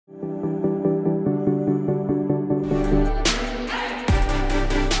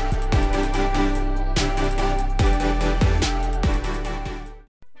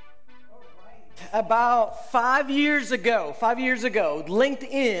about 5 years ago,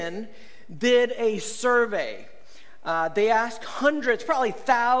 LinkedIn did a survey. They asked hundreds, probably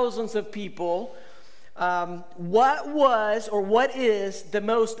thousands of people, what was or what is the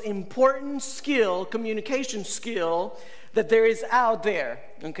most important skill, communication skill, that there is out there,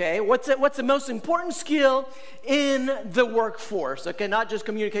 okay? What's the most important skill in the workforce, okay? Not just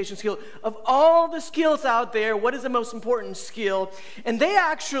communication skill. Of all the skills out there, what is the most important skill? And they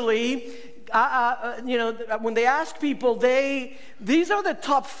actually, when they ask people, these are the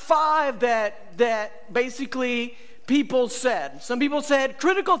top 5 that basically people said. Some people said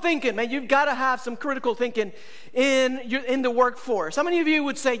critical thinking. Man, you've got to have some critical thinking in the workforce. How many of you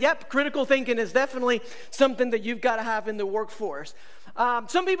would say, yep, critical thinking is definitely something that you've got to have in the workforce?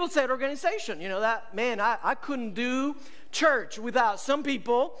 Some people said organization. I couldn't do church without some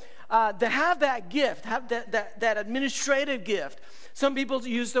people that have that gift, have that administrative gift. Some people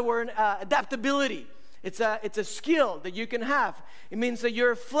use the word adaptability. It's a skill that you can have. It means that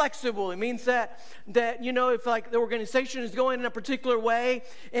you're flexible. It means that if like the organization is going in a particular way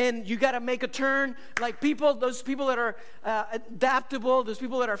and you got to make a turn, like those people that are adaptable, those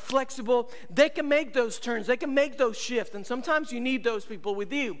people that are flexible, they can make those turns. They can make those shifts. And sometimes you need those people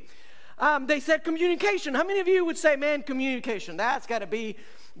with you. They said communication. How many of you would say, man, communication, that's got to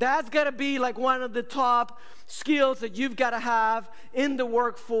be like one of the top skills that you've got to have in the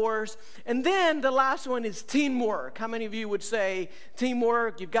workforce? And then the last one is teamwork. How many of you would say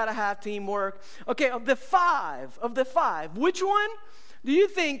teamwork? You've got to have teamwork. Okay, of the five, which one do you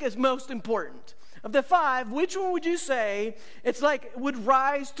think is most important? Of the 5, which one would you say would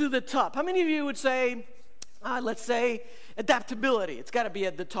rise to the top? How many of you would say, let's say adaptability? It's got to be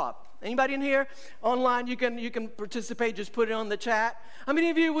at the top. Anybody in here? Online, you can participate, just put it on the chat. How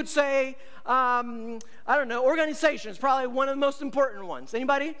many of you would say, organization is probably one of the most important ones?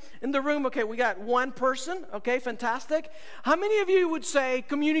 Anybody in the room? Okay, we got one person. Okay, fantastic. How many of you would say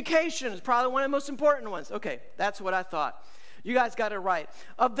communication is probably one of the most important ones? Okay, that's what I thought. You guys got it right.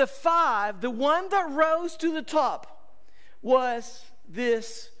 Of the 5, the one that rose to the top was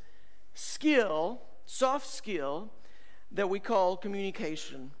this skill, soft skill, that we call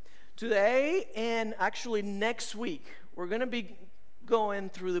communication. Today and actually next week, we're going to be going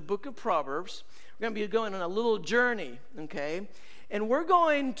through the book of Proverbs. We're going to be going on a little journey, okay? And we're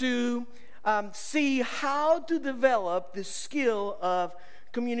going to see how to develop the skill of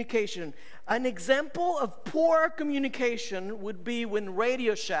communication. An example of poor communication would be when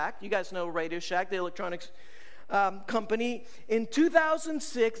Radio Shack, you guys know Radio Shack, the electronics company, in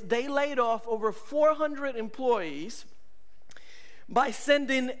 2006, they laid off over 400 employees by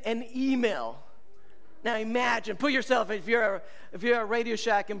sending an email. Now imagine, put yourself, if you're a Radio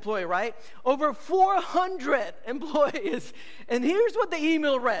Shack employee, right? Over 400 employees. And here's what the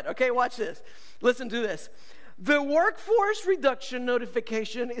email read. Okay, watch this. Listen to this. The workforce reduction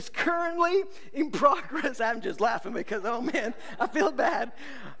notification is currently in progress. I'm just laughing because, oh man, I feel bad.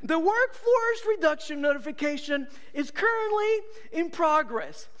 The workforce reduction notification is currently in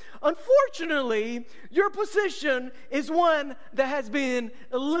progress. Unfortunately, your position is one that has been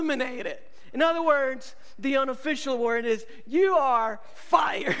eliminated. In other words, the unofficial word is you are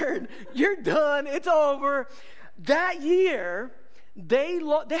fired. You're done. It's over. That year, they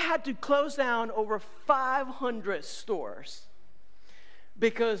had to close down over 500 stores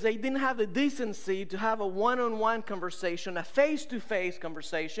because they didn't have the decency to have a one-on-one conversation, a face-to-face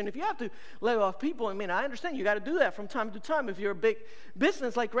conversation. If you have to lay off people, I understand you got to do that from time to time. If you're a big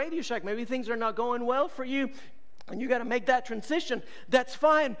business like Radio Shack, maybe things are not going well for you, and you got to make that transition. That's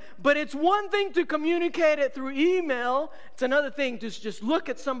fine. But it's one thing to communicate it through email. It's another thing to just look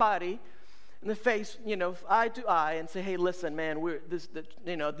at somebody in the face, eye to eye, and say, hey, listen, man,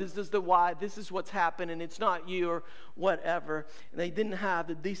 this is the why, this is what's happening, it's not you or whatever. And they didn't have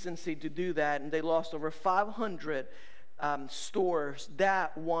the decency to do that, and they lost over 500 stores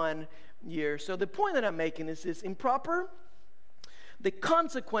that one year. So the point that I'm making is this: the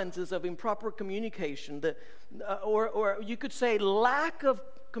consequences of improper communication, or you could say lack of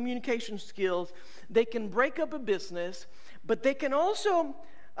communication skills, they can break up a business, but they can also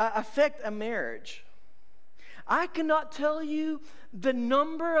affect a marriage. I cannot tell you the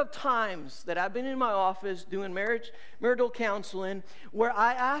number of times that I've been in my office doing marital counseling where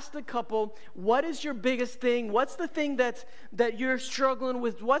I asked a couple, what is your biggest thing? What's the thing that you're struggling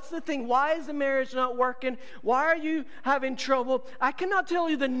with? What's the thing? Why is the marriage not working? Why are you having trouble? I cannot tell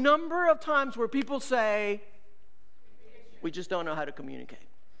you the number of times where people say, we just don't know how to communicate.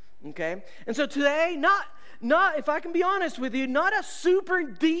 Okay? And so today, not, if I can be honest with you, not a super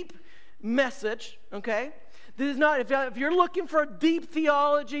deep message, okay? This is not, if you're looking for a deep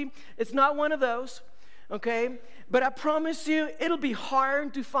theology, it's not one of those, okay? But I promise you, it'll be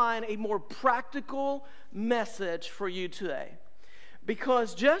hard to find a more practical message for you today.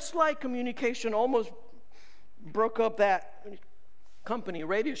 Because just like communication almost broke up that company,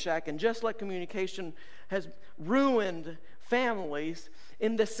 Radio Shack, and just like communication has ruined families,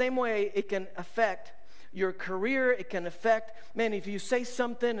 in the same way it can affect your career. It can affect, man, if you say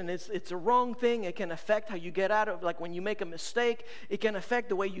something and it's a wrong thing, it can affect how you get out of, like when you make a mistake, it can affect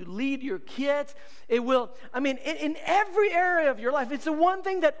the way you lead your kids. It will, in every area of your life, it's the one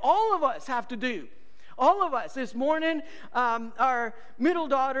thing that all of us have to do. All of us. This morning, our middle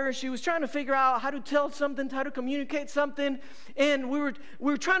daughter, she was trying to figure out how to tell something, how to communicate something, and we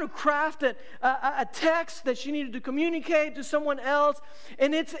were trying to craft a text that she needed to communicate to someone else,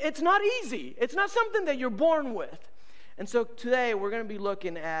 and it's not easy. It's not something that you're born with. And so today we're going to be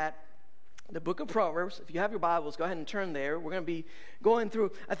looking at the book of Proverbs. If you have your Bibles, go ahead and turn there. We're going to be going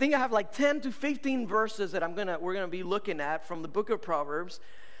through, I think I have like 10 to 15 verses that we're going to be looking at from the book of Proverbs,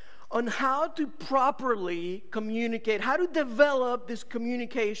 on how to properly communicate, how to develop this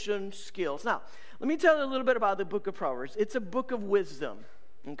communication skills. Now, let me tell you a little bit about the book of Proverbs. It's a book of wisdom,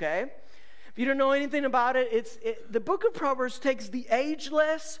 okay? If you don't know anything about it, the book of Proverbs takes the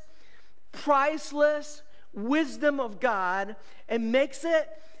ageless, priceless wisdom of God and makes it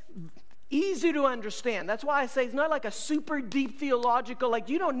easy to understand. That's why I say it's not like a super deep theological, like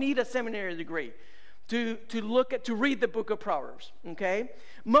you don't need a seminary degree to read the book of Proverbs, okay?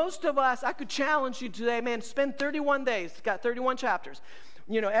 Most of us, I could challenge you today, man, spend 31 days. It's got 31 chapters.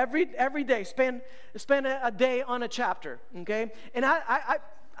 You know, every day, spend a day on a chapter, okay? And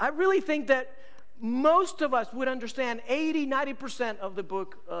I really think that most of us would understand 80-90% of the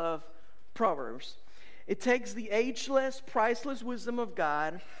book of Proverbs. It takes the ageless, priceless wisdom of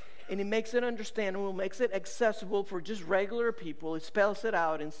God, and it makes it understandable, makes it accessible for just regular people. It spells it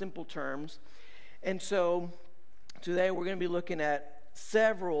out in simple terms. And so today we're going to be looking at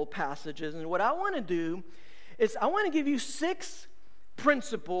several passages. And what I want to do is I want to give you 6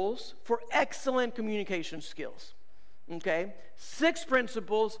 principles for excellent communication skills. Okay? 6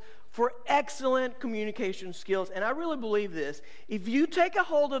 principles for excellent communication skills. And I really believe this. If you take a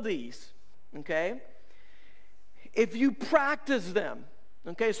hold of these, okay, if you practice them,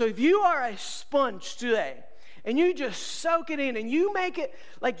 okay, so if you are a sponge today, and you just soak it in, and you make it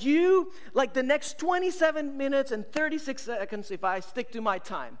like the next 27 minutes and 36 seconds if I stick to my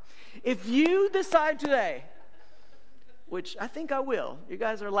time. If you decide today, which I think I will, you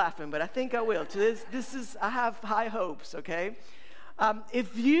guys are laughing, but I think I will. I have high hopes, okay?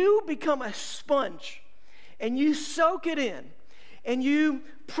 If you become a sponge, and you soak it in, and you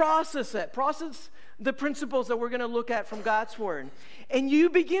process the principles that we're going to look at from God's Word, and you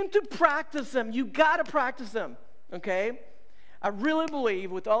begin to practice them. You got to practice them, okay? I really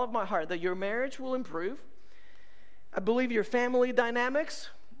believe with all of my heart that your marriage will improve. I believe your family dynamics.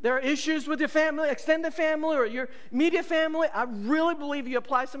 There are issues with your family, extended family, or your immediate family. I really believe you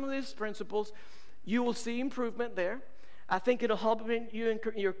apply some of these principles, you will see improvement there. I think it'll help you in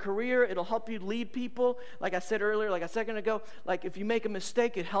your career. It'll help you lead people. Like I said earlier, like a second ago, like if you make a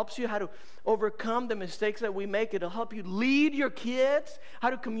mistake, it helps you how to overcome the mistakes that we make. It'll help you lead your kids, how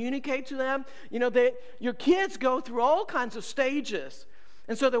to communicate to them. You know, your kids go through all kinds of stages.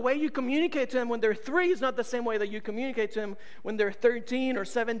 And so the way you communicate to them when they're 3 is not the same way that you communicate to them when they're 13 or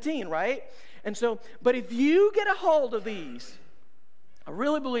 17, right? And so, but if you get a hold of these, I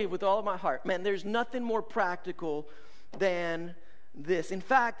really believe with all of my heart, man, there's nothing more practical than this. In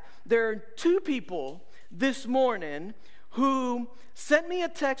fact, there are 2 people this morning who sent me a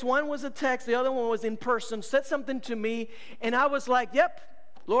text. One was a text, the other one was in person, said something to me, and I was like, yep,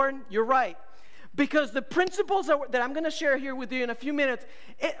 Lord, you're right. Because the principles that I'm going to share here with you in a few minutes,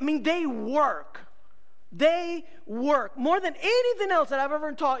 they work. They work more than anything else that I've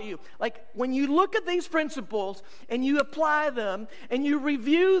ever taught you. Like when you look at these principles and you apply them and you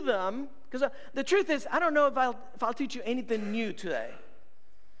review them, because the truth is, I don't know if I'll teach you anything new today.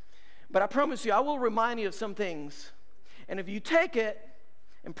 But I promise you, I will remind you of some things. And if you take it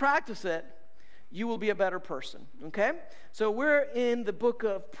and practice it, you will be a better person, okay? So we're in the book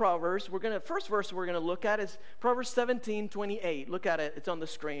of Proverbs. First verse we're going to look at is Proverbs 17:28. Look at it. It's on the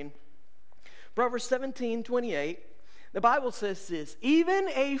screen. Proverbs 17:28. The Bible says this, even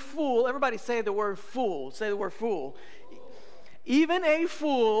a fool, everybody say the word fool. Say the word fool. Even a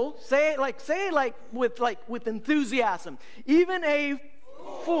fool, say it with enthusiasm. Even a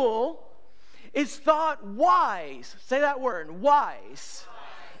fool is thought wise. Say that word, wise.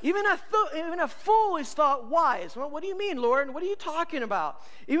 Even a fool is thought wise. Well, what do you mean, Lord? What are you talking about?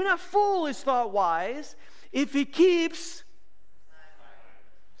 Even a fool is thought wise if he keeps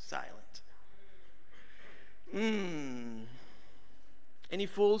silent. Any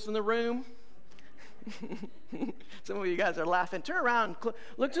fools in the room? Some of you guys are laughing. Turn around.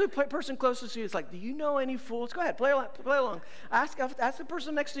 Look to the person closest to you. It's like, do you know any fools? Go ahead, play along. Ask the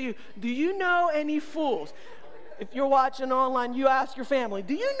person next to you, do you know any fools? If you're watching online, you ask your family,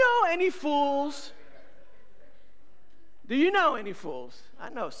 do you know any fools? Do you know any fools? I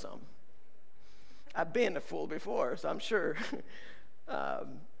know some. I've been a fool before, so I'm sure.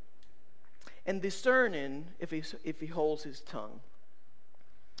 And discerning if he holds his tongue.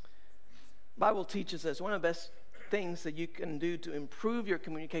 Bible teaches us one of the best things that you can do to improve your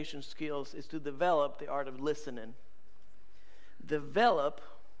communication skills is to develop the art of listening. Develop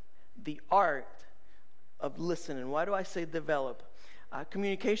the art of listening. Why do I say develop?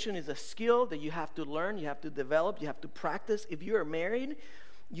 Communication is a skill that you have to learn, you have to develop, you have to practice. If you are married,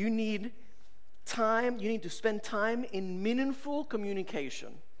 you need time, you need to spend time in meaningful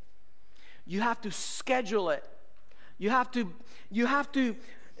communication. You have to schedule it. You have to,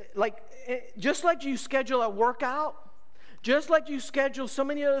 like, just like you schedule a workout, just like you schedule so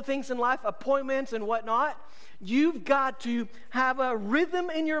many other things in life, appointments and whatnot, you've got to have a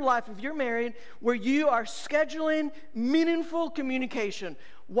rhythm in your life, if you're married, where you are scheduling meaningful communication.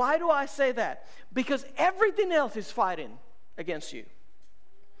 Why do I say that? Because everything else is fighting against you.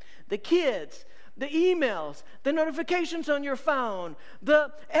 The kids, the emails, the notifications on your phone,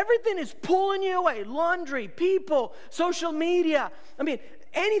 everything is pulling you away. Laundry, people, social media. I mean,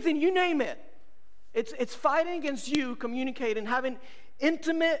 anything, you name it. It's fighting against you communicating, having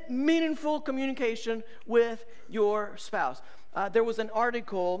intimate, meaningful communication with your spouse. There was an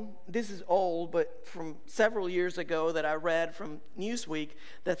article, this is old, but from several years ago that I read from Newsweek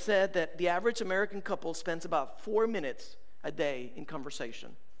that said that the average American couple spends about 4 minutes a day in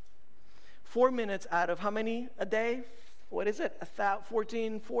conversation. 4 minutes out of how many a day? What is it?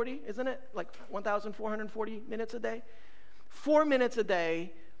 1440, isn't it? Like 1,440 minutes a day? 4 minutes a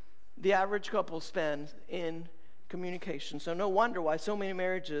day, the average couple spends in communication. So no wonder why so many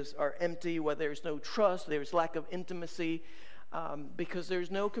marriages are empty, where there's no trust, there's lack of intimacy, because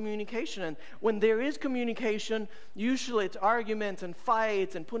there's no communication. And when there is communication, usually it's arguments and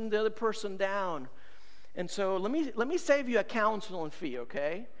fights and putting the other person down. And so let me save you a counseling fee,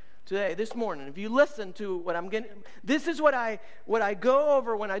 okay? Today, this morning, if you listen to what I'm getting, this is what I go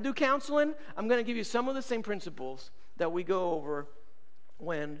over when I do counseling. I'm going to give you some of the same principles that we go over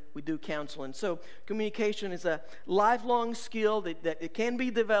when we do counseling. So communication is a lifelong skill that it can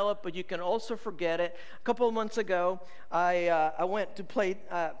be developed, but you can also forget it. A couple of months ago, I went to play,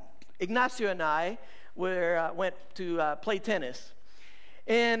 Ignacio and I went to play tennis.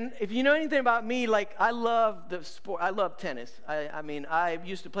 And if you know anything about me, like, I love the sport. I love tennis. I mean, I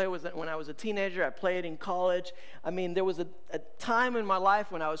used to play with it when I was a teenager. I played in college. I mean, there was a time in my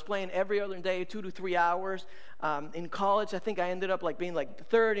life when I was playing every other day, 2 to 3 hours. In college, I think I ended up being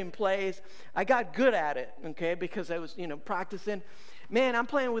third in place. I got good at it, okay, because I was, practicing. Man, I'm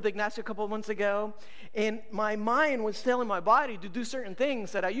playing with Ignacio a couple of months ago, and my mind was telling my body to do certain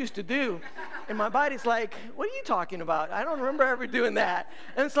things that I used to do. And my body's like, what are you talking about? I don't remember ever doing that.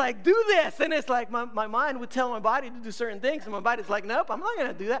 And it's like, do this. And it's like my mind would tell my body to do certain things, and my body's like, nope, I'm not going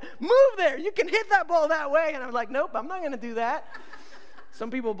to do that. Move there. You can hit that ball that way. And I'm like, nope, I'm not going to do that.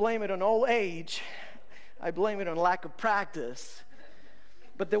 Some people blame it on old age. I blame it on lack of practice.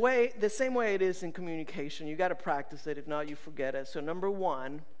 But the same way it is in communication, you got to practice it. If not, you forget it. So number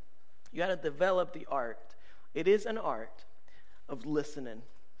one, you got to develop the art. It is an art of listening.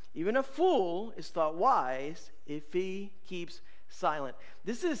 Even a fool is thought wise if he keeps silent.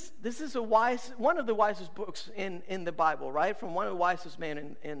 This is one of the wisest books in the Bible, right? From one of the wisest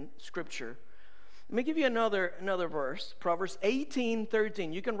men in Scripture. Let me give you another verse, Proverbs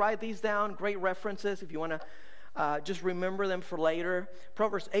 18:13. You can write these down, great references if you want to just remember them for later.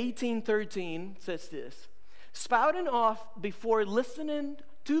 Proverbs 18:13 says this: spouting off before listening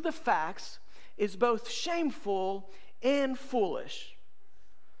to the facts is both shameful and foolish.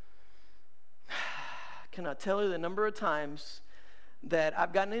 I cannot tell you the number of times that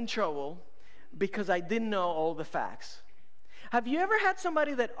I've gotten in trouble because I didn't know all the facts. Have you ever had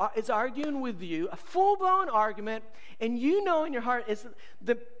somebody that is arguing with you, a full-blown argument, and you know in your heart is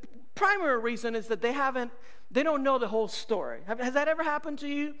the primary reason is that they don't know the whole story? Has that ever happened to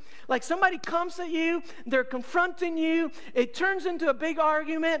you? Like, somebody comes at you, they're confronting you, it turns into a big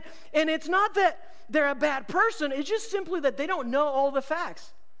argument, and it's not that they're a bad person, it's just simply that they don't know all the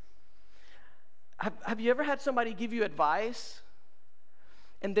facts. Have you ever had somebody give you advice,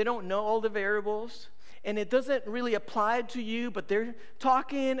 and they don't know all the variables? and it doesn't really apply to you, but they're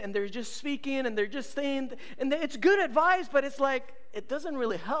talking and they're just speaking and they're just saying, and it's good advice, but it's like, it doesn't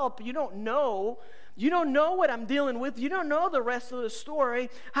really help. You don't know what I'm dealing with. You don't know the rest of the story.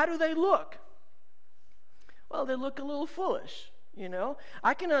 How do they look? Well, they look a little foolish.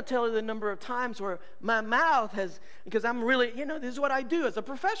 I cannot tell you the number of times where my mouth has, because I'm really, this is what I do as a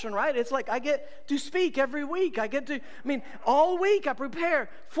profession, right? It's like I get to speak every week. All week I prepare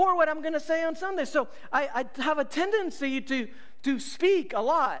for what I'm going to say on Sunday. So I have a tendency to speak a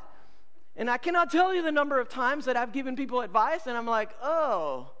lot. And I cannot tell you the number of times that I've given people advice and I'm like,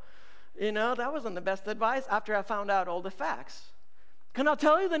 oh, that wasn't the best advice after I found out all the facts. Cannot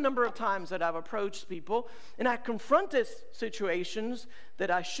tell you the number of times that I've approached people and I confronted situations that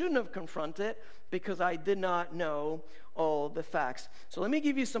I shouldn't have confronted because I did not know all the facts. So let me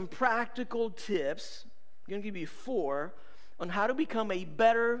give you some practical tips. I'm going to give you 4 on how to become a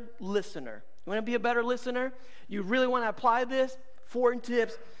better listener. You want to be a better listener? You really want to apply this? 4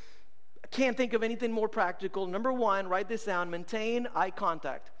 tips. I can't think of anything more practical. Number 1, write this down, maintain eye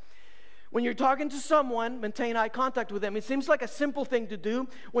contact. When you're talking to someone, maintain eye contact with them. It seems like a simple thing to do.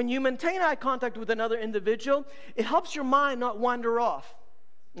 When you maintain eye contact with another individual, it helps your mind not wander off.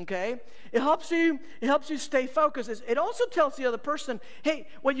 Okay? It helps you stay focused. It also tells the other person, hey,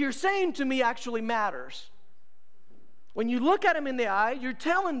 what you're saying to me actually matters. When you look at them in the eye, you're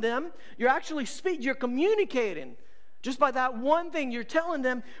telling them, you're actually speaking, you're communicating. Just by that one thing, you're telling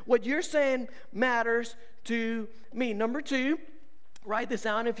them what you're saying matters to me. Number 2, write this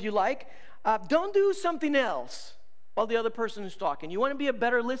down if you like. Don't do something else while the other person is talking. You want to be a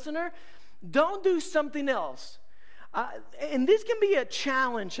better listener? Don't do something else. And this can be a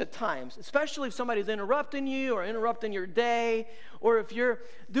challenge at times, especially if somebody's interrupting you or interrupting your day, or if you're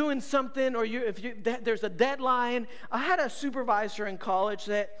doing something, or there's a deadline. I had a supervisor in college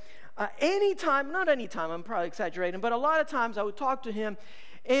that not anytime, I'm probably exaggerating, but a lot of times I would talk to him,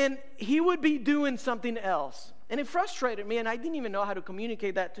 and he would be doing something else. And it frustrated me, and I didn't even know how to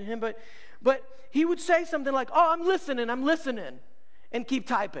communicate that to him, but he would say something like, oh, I'm listening, and keep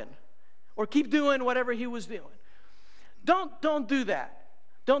typing, or keep doing whatever he was doing. Don't do that.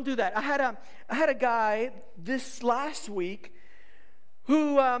 Don't do that. I had a guy this last week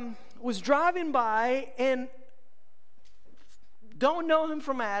who was driving by and don't know him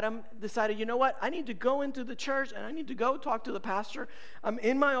from Adam, decided, you know what, I need to go into the church and I need to go talk to the pastor. I'm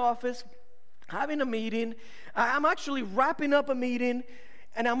in my office having a meeting. I'm actually wrapping up a meeting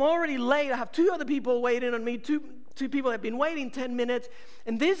and I'm already late. I have 2 other people waiting on me, two people that have been waiting 10 minutes.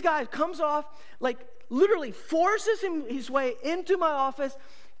 And this guy comes off, like literally forces his way into my office,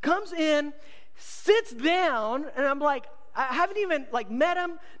 comes in, sits down, and I'm like, I haven't even met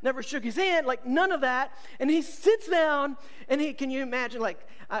him, never shook his hand, none of that. And he sits down, and can you imagine,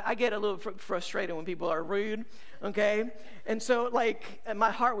 I get a little frustrated when people are rude, okay? And so, my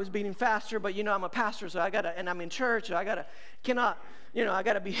heart was beating faster, but I'm a pastor, so and I'm in church, so I gotta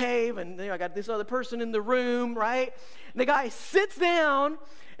behave, and I got this other person in the room, right? And the guy sits down,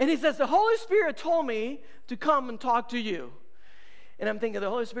 and he says, the Holy Spirit told me to come and talk to you. And I'm thinking, the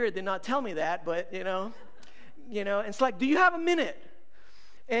Holy Spirit did not tell me that, but, it's like, do you have a minute?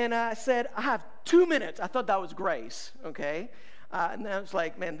 And I said, I have 2 minutes. I thought that was grace, okay? And I was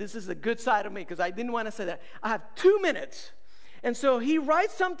like, man, this is a good side of me because I didn't want to say that. I have 2 minutes. And so he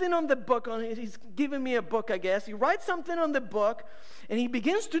writes something on the book. He's giving me a book, I guess. He writes something on the book, and he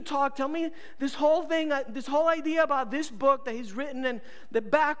begins to tell me this whole thing, this whole idea about this book that he's written and the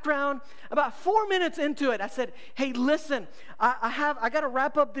background. About 4 minutes into it, I said, hey, listen, I got to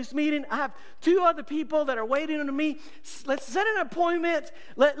wrap up this meeting. I have 2 other people that are waiting on me. Let's set an appointment.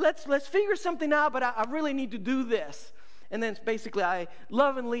 Let's figure something out, but I really need to do this. And then basically I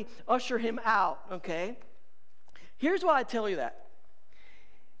lovingly usher him out, okay? Here's why I tell you that.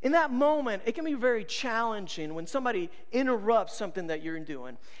 In that moment, it can be very challenging when somebody interrupts something that you're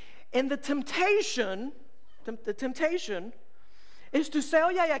doing. And the temptation is to say, oh,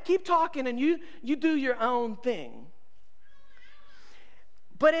 yeah, keep talking and you do your own thing.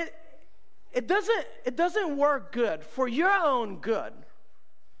 But it doesn't work good for your own good.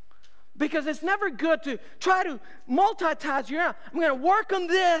 Because it's never good to try to multitask. I'm going to work on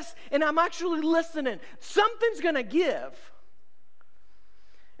this, and I'm actually listening. Something's going to give.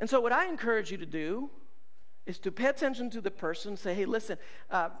 And so what I encourage you to do is to pay attention to the person, say, hey, listen,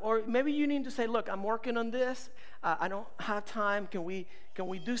 or maybe you need to say, look, I'm working on this. I don't have time. Can we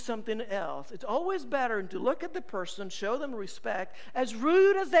do something else? It's always better to look at the person, show them respect, as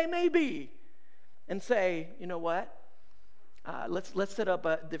rude as they may be, and say, you know what? Let's set up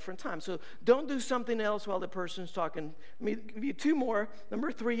a different time. So don't do something else while the person's talking. Let me give you two more.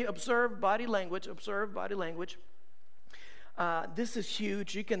 Number 3, observe body language. Observe body language. This is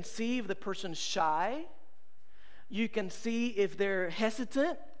huge. You can see if the person's shy. You can see if they're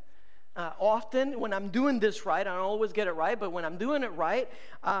hesitant. Often when I'm doing this right, I don't always get it right, but when I'm doing it right,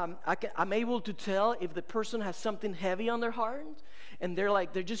 I'm able to tell if the person has something heavy on their heart, and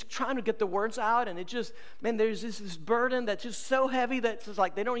they're just trying to get the words out, and it just, man, there's this burden that's just so heavy that it's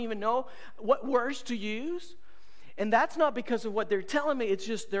like they don't even know what words to use. And that's not because of what they're telling me, it's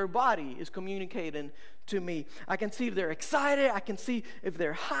just their body is communicating to me. I can see if they're excited, I can see if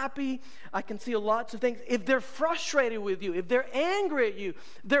they're happy, I can see lots of things. If they're frustrated with you, if they're angry at you,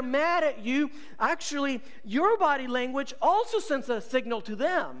 they're mad at you, actually, your body language also sends a signal to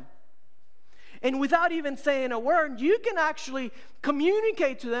them. And without even saying a word, you can actually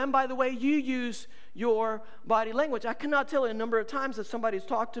communicate to them by the way you use your body language. I cannot tell you a number of times that somebody's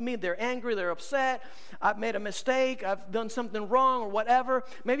talked to me, they're angry, they're upset, I've made a mistake, I've done something wrong or whatever.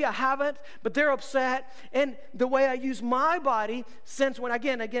 Maybe I haven't, but they're upset. And the way I use my body, since when I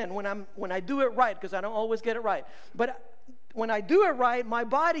do it right, because I don't always get it right, but when I do it right, my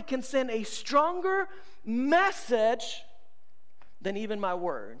body can send a stronger message than even my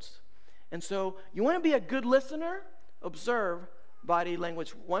words. And so you want to be a good listener? Observe body language.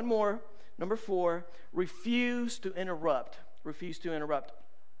 One more. Number 4, refuse to interrupt. Refuse to interrupt.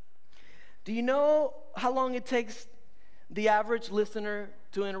 Do you know how long it takes the average listener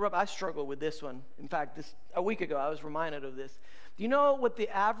to interrupt? I struggle with this one. In fact, a week ago, I was reminded of this. Do you know what the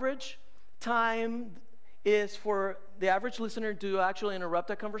average time is for the average listener to actually interrupt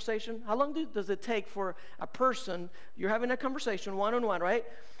a conversation? How long does it take for a person, you're having a conversation one-on-one, right?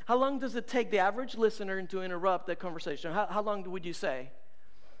 How long does it take the average listener to interrupt that conversation? How long would you say?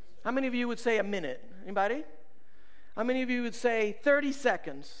 How many of you would say a minute? Anybody? How many of you would say 30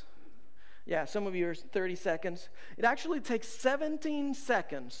 seconds? Yeah, some of you are 30 seconds. It actually takes 17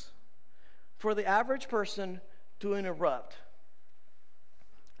 seconds for the average person to interrupt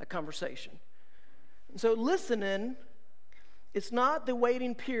a conversation. So listening, it's not the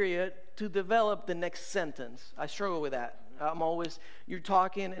waiting period to develop the next sentence. I struggle with that. You're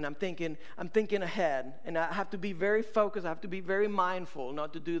talking and I'm thinking ahead, and I have to be very focused. I have to be very mindful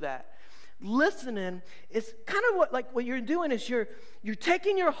not to do that. Listening is kind of what you're doing is you're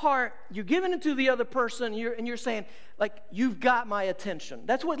taking your heart, you're giving it to the other person, and you're saying, like, you've got my attention.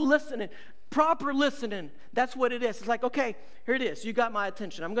 That's what listening, proper listening, that's what it is. It's like, okay, here it is. You got my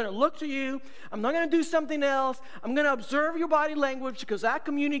attention. I'm going to look to you. I'm not going to do something else. I'm going to observe your body language because that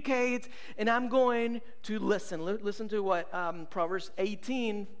communicates, and I'm going to listen. Listen to what Proverbs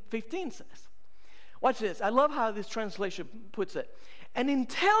 18:15 says. Watch this. I love how this translation puts it. An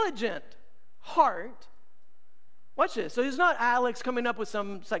intelligent heart. Watch this. So it's not Alex coming up with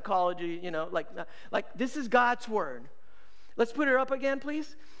some psychology, like this is God's word. Let's put it up again,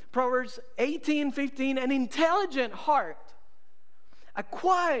 please. Proverbs 18:15. An intelligent heart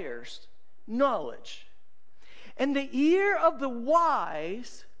acquires knowledge, and the ear of the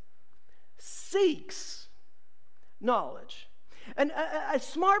wise seeks knowledge. And a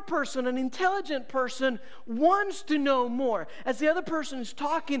smart person, an intelligent person, wants to know more. As the other person is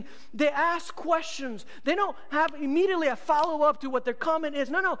talking, they ask questions. They don't have immediately a follow-up to what their comment is.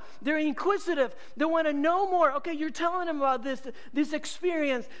 No, they're inquisitive. They want to know more. Okay, you're telling them about this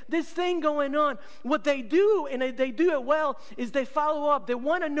experience, this thing going on. What they do, and they do it well, is they follow up. They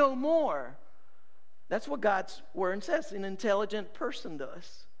want to know more. That's what God's word says an intelligent person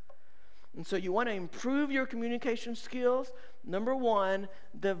does. And so you want to improve your communication skills. Number 1,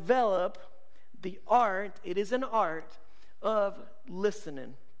 develop the art, it is an art, of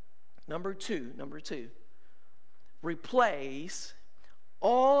listening. Number two, replace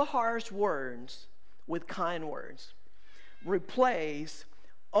all harsh words with kind words. Replace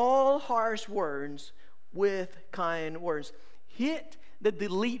all harsh words with kind words. Hit the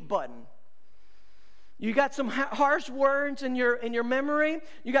delete button. You got some harsh words in your memory.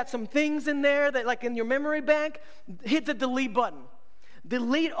 You got some things in there that, like in your memory bank, hit the delete button.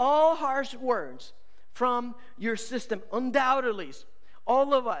 Delete all harsh words from your system. Undoubtedly,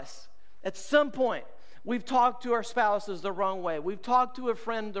 all of us, at some point, we've talked to our spouses the wrong way. We've talked to a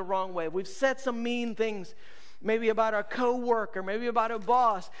friend the wrong way. We've said some mean things, maybe about our coworker, maybe about a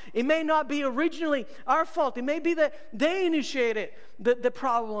boss. It may not be originally our fault. It may be that they initiated the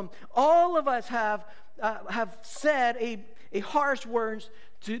problem. All of us have said a harsh words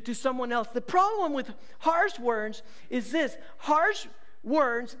to someone else. The problem with harsh words is this: harsh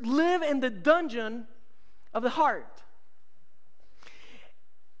words live in the dungeon of the heart.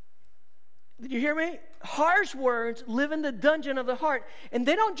 Did you hear me? harsh words live in the dungeon of the heart, and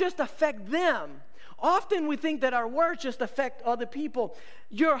they don't just affect them. Often we think that our words just affect other people.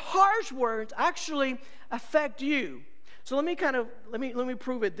 Your harsh words actually affect you. So let me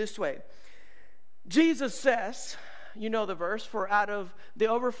prove it this way. Jesus says, you know the verse, for out of the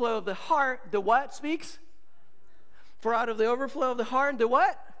overflow of the heart, the what speaks? For out of the overflow of the heart, the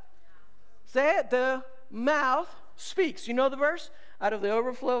what? Say it, the mouth speaks. You know the verse? Out of the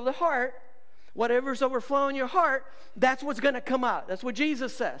overflow of the heart, whatever's overflowing your heart, that's what's going to come out. That's what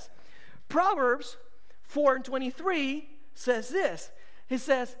Jesus says. Proverbs 4:23 says this. He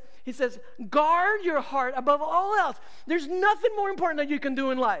says, guard your heart above all else. There's nothing more important that you can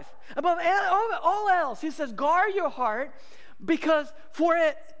do in life. Above all else, he says, guard your heart, because for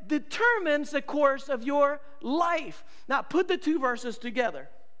it determines the course of your life. Now, put the two verses together.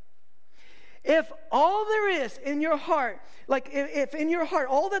 If all there is in your heart, like if in your heart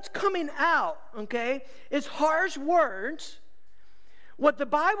all that's coming out, okay, is harsh words, what the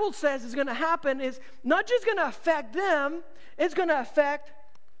Bible says is going to happen is not just going to affect them, it's going to affect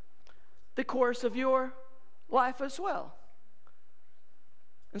the course of your life as well.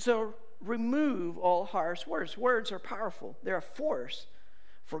 And so remove all harsh words. Words are powerful. They're a force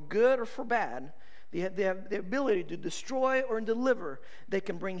for good or for bad. They have the ability to destroy or deliver. They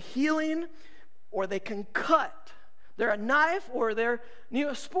can bring healing or they can cut. They're a knife or they're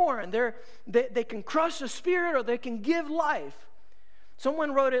Neosporin. They can crush the spirit or they can give life.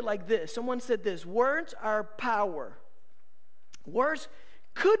 Someone wrote it like this. Someone said this: words are power. Words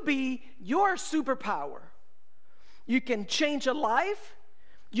could be your superpower. You can change a life.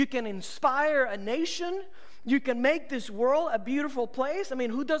 You can inspire a nation. You can make this world a beautiful place. I mean,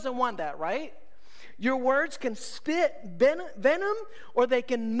 who doesn't want that, right? Your words can spit venom or they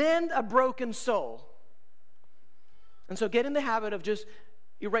can mend a broken soul. And so get in the habit of just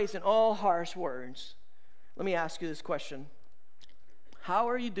erasing all harsh words. Let me ask you this question. How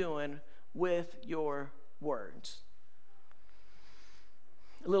are you doing with your words?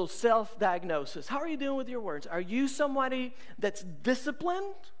 A little self-diagnosis. How are you doing with your words? Are you somebody that's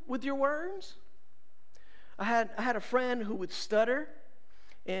disciplined with your words? I had a friend who would stutter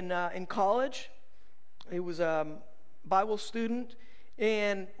in college. He was a Bible student,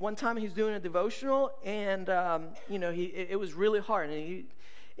 and one time he's doing a devotional, and it was really hard. And he,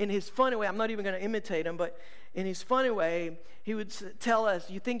 in his funny way, I'm not even going to imitate him, but in his funny way, he would tell us,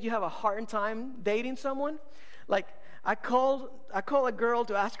 "You think you have a hard time dating someone?" Like, I called a girl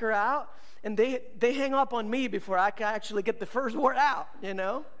to ask her out, and they hang up on me before I can actually get the first word out, you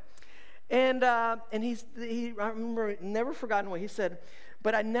know. And I remember, never forgotten what he said.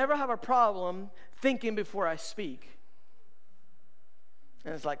 But I never have a problem thinking before I speak.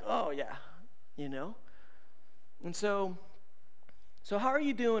 And it's like, oh yeah, you know. And so how are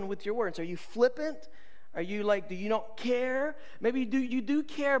you doing with your words? Are you flippant? Are you like, do you not care? Maybe you do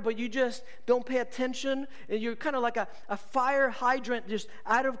care, but you just don't pay attention. And you're kind of like a fire hydrant, just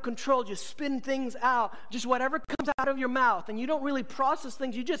out of control, just spitting things out, just whatever comes out of your mouth. And you don't really process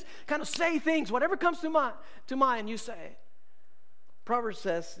things. You just kind of say things. Whatever comes to mind, you say. Proverbs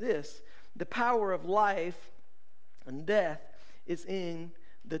says this: the power of life and death is in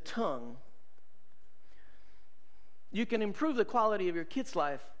the tongue. You can improve the quality of your kid's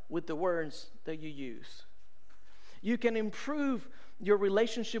life with the words that you use. You can improve your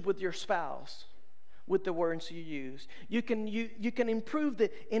relationship with your spouse with the words you use. You can improve the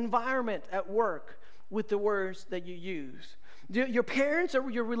environment at work with the words that you use. Your parents or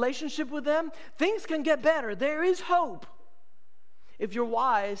your relationship with them, things can get better. There is hope if you're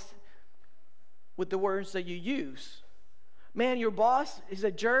wise with the words that you use. Man, your boss is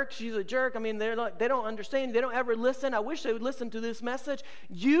a jerk, she's a jerk. I mean, they don't understand, they don't ever listen. I wish they would listen to this message.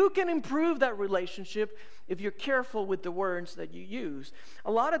 You can improve that relationship if you're careful with the words that you use.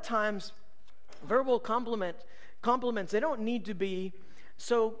 A lot of times, verbal compliments, they don't need to be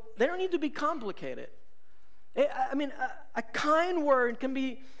complicated. I mean, a kind word can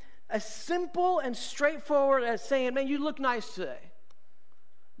be as simple and straightforward as saying, man, you look nice today.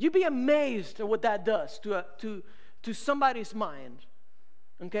 You'd be amazed at what that does to somebody's mind,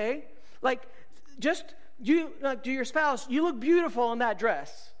 okay? Like, just to your spouse, you look beautiful in that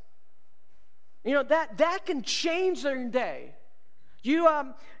dress. You know, that can change their day. You're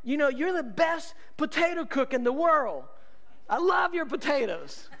the best potato cook in the world. I love your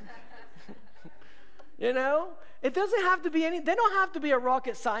potatoes. You know, it doesn't have to be they don't have to be a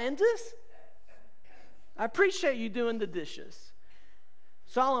rocket scientist. I appreciate you doing the dishes.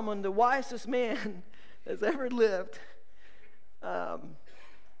 Solomon, the wisest man that's ever lived,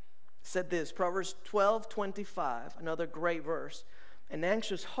 said this, Proverbs 12:25, another great verse. An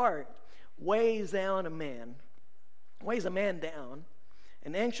anxious heart weighs down a man, weighs a man down.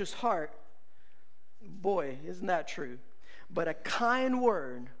 An anxious heart, boy, isn't that true? But a kind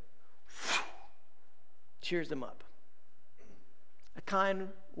word cheers them up. A kind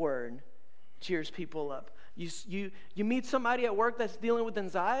word cheers people up. You meet somebody at work that's dealing with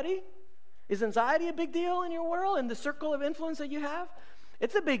anxiety. Is anxiety a big deal in your world, in the circle of influence that you have?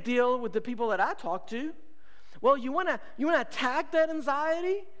 It's a big deal with the people that I talk to. Well, you want to attack that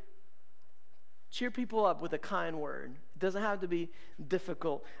anxiety? Cheer people up with a kind word. It doesn't have to be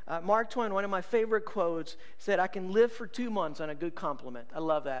difficult. Mark Twain, one of my favorite quotes, said, I can live for 2 months on a good compliment. I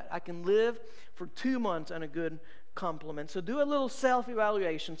love that. I can live for 2 months on a good compliment. So do a little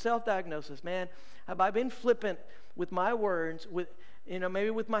self-evaluation, self-diagnosis. Man, have I been flippant with my words, maybe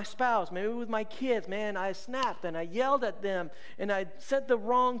with my spouse, maybe with my kids? Man, I snapped and I yelled at them and I said the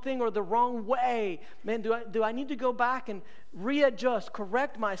wrong thing or the wrong way. Man, do I need to go back and readjust,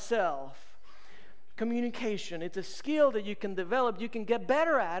 correct myself? Communication, it's a skill that you can develop. You can get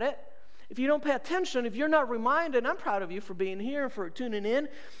better at it. If you don't pay attention, if you're not reminded, I'm proud of you for being here and for tuning in,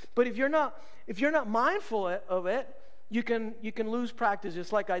 but if you're not mindful of it, you can lose practice,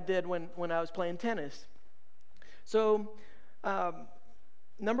 just like I did when I was playing tennis. So,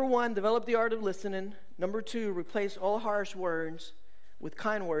 number 1, develop the art of listening. Number 2, replace all harsh words with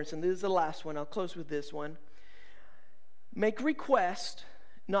kind words. And this is the last one. I'll close with this one. Make requests,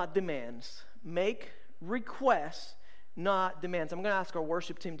 not demands. Make requests, not demands. I'm going to ask our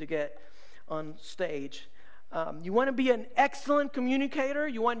worship team to get on stage. You want to be an excellent communicator.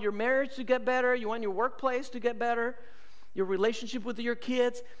 You want your marriage to get better. You want your workplace to get better. Your relationship with your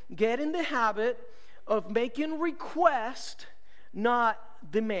kids. Get in the habit of making requests, not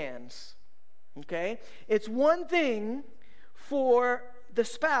demands. Okay? It's one thing for the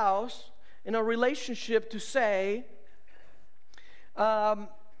spouse in a relationship to say, I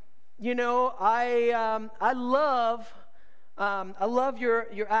love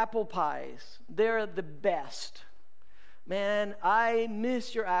your apple pies. They're the best. Man, I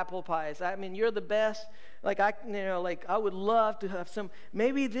miss your apple pies. I mean, you're the best. I would love to have some.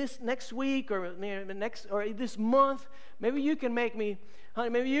 Maybe this next week or this month. Maybe you can make me, honey.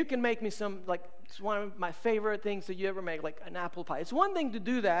 Maybe you can make me some. It's one of my favorite things that you ever make, like an apple pie. It's one thing to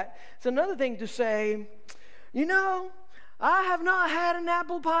do that. It's another thing to say, I have not had an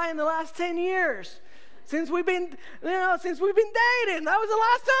apple pie in the last 10 years. Since we've been dating. That was the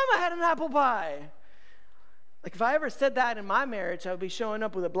last time I had an apple pie. Like, if I ever said that in my marriage, I would be showing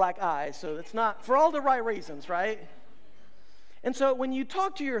up with a black eye. So it's not for all the right reasons, right? And so when you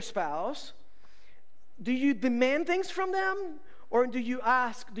talk to your spouse, do you demand things from them? Or do you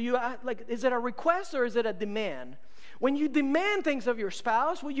ask, is it a request or is it a demand? When you demand things of your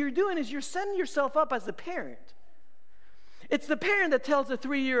spouse, what you're doing is you're setting yourself up as the parent. It's the parent that tells the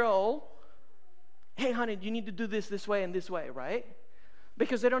 3-year-old, hey, honey, you need to do this way, and this way, right?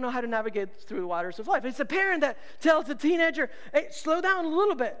 Because they don't know how to navigate through the waters of life. It's the parent that tells the teenager, hey, slow down a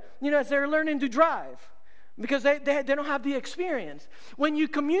little bit, as they're learning to drive, because they don't have the experience. When you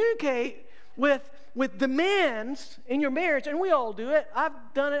communicate with demands in your marriage, and we all do it, I've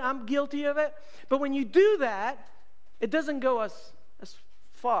done it, I'm guilty of it, but when you do that, it doesn't go as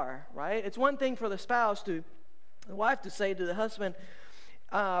far, right? It's one thing for the wife to say to the husband,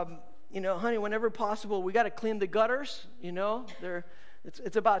 honey, whenever possible, we got to clean the gutters.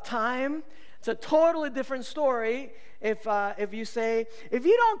 It's about time. It's a totally different story if you say, if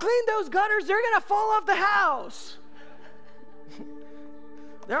you don't clean those gutters, they're going to fall off the house.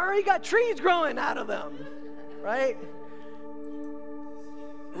 They already got trees growing out of them, right?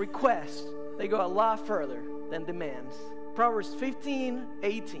 Requests, they go a lot further than demands. Proverbs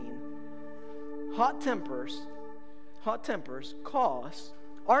 15:18. Hot tempers cause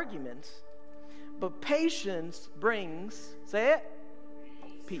arguments, but patience brings, say it,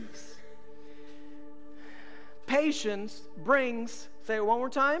 peace. Patience brings, say it one more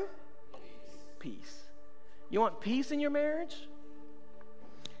time, peace. You want peace in your marriage?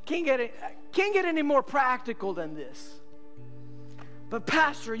 Can't get any more practical than this. But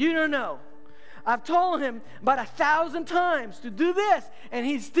pastor, you don't know. I've told him about 1,000 times to do this, and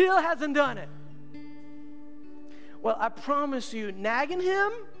he still hasn't done it. Well, I promise you, nagging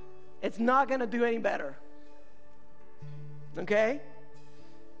him, it's not going to do any better. Okay?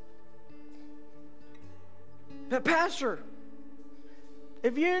 But pastor,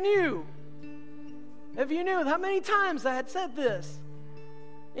 if you knew how many times I had said this,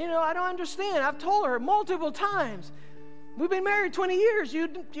 I don't understand. I've told her multiple times. We've been married 20 years.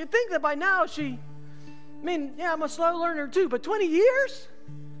 You'd think that by now I'm a slow learner too, but 20 years?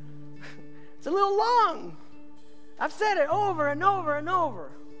 It's a little long. I've said it over and over and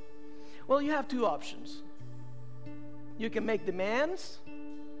over. Well, you have two options. You can make demands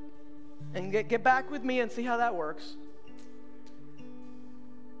and get back with me and see how that works.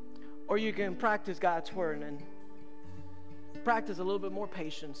 Or you can practice God's word and practice a little bit more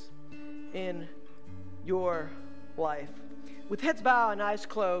patience in your life. With heads bowed and eyes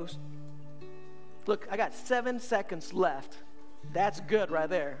closed, look, I got 7 seconds left. That's good right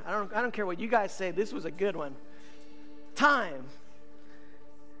there. I don't care what you guys say. This was a good one. Time.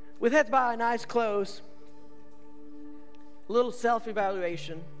 With heads bowed and eyes closed, a little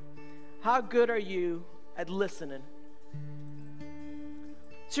self-evaluation. How good are you at listening?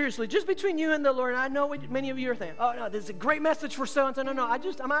 Seriously, just between you and the Lord, and I know what many of you are thinking, oh, no, this is a great message for so-and-so. No,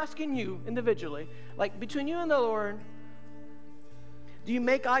 I'm asking you individually, like between you and the Lord, do you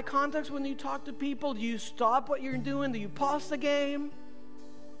make eye contact when you talk to people? Do you stop what you're doing? Do you pause the game?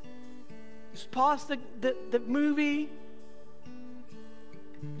 You pause the movie?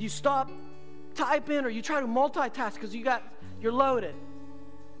 Do you stop typing, or you try to multitask because you're loaded?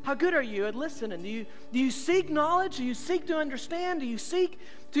 How good are you at listening? Do you seek knowledge? Do you seek to understand? Do you seek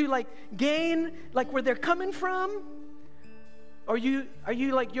to gain where they're coming from? Or are you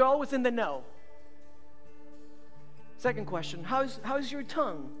you're always in the know? Second question, how's your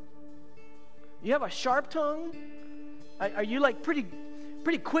tongue? You have a sharp tongue? Are you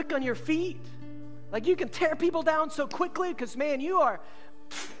pretty quick on your feet? You can tear people down so quickly because, man, you are,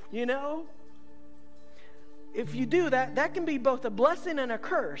 If you do that, that can be both a blessing and a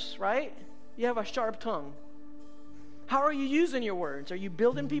curse, right? You have a sharp tongue. How are you using your words? Are you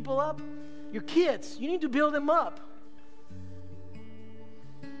building people up? Your kids, you need to build them up.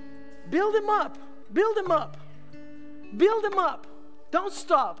 Build them up. Build them up. Build them up. Don't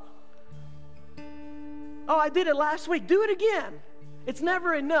stop. Oh, I did it last week. Do it again. It's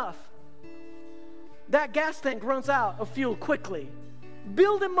never enough. That gas tank runs out of fuel quickly.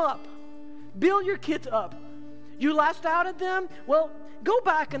 Build them up. Build your kids up. You lashed out at them? Well, go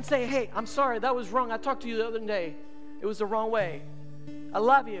back and say, hey, I'm sorry, that was wrong. I talked to you the other day. It was the wrong way. I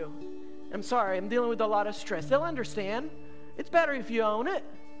love you. I'm sorry, I'm dealing with a lot of stress. They'll understand. It's better if you own it.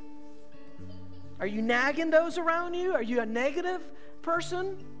 Are you nagging those around you? Are you a negative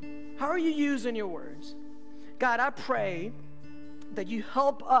person? How are you using your words? God, I pray that you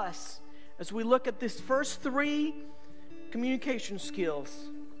help us as we look at these first 3 communication skills,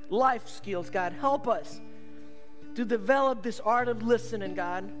 life skills. God, help us to develop this art of listening,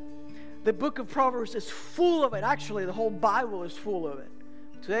 God. The book of Proverbs is full of it. Actually, the whole Bible is full of it.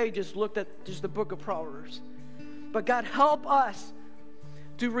 Today, just looked at just the book of Proverbs. But God, help us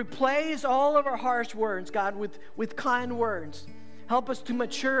to replace all of our harsh words, God, with kind words. Help us to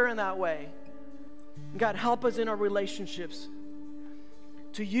mature in that way. God, help us in our relationships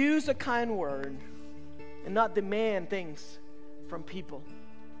to use a kind word and not demand things from people.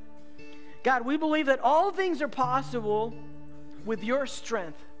 God, we believe that all things are possible with your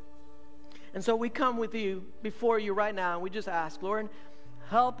strength. And so we come with you, before you right now, and we just ask, Lord,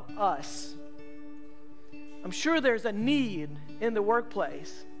 help us. I'm sure there's a need in the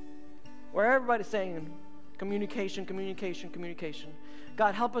workplace where everybody's saying communication, communication, communication.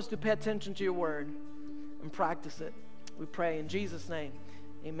 God, help us to pay attention to your word and practice it. We pray in Jesus' name.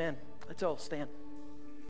 Amen. Let's all stand.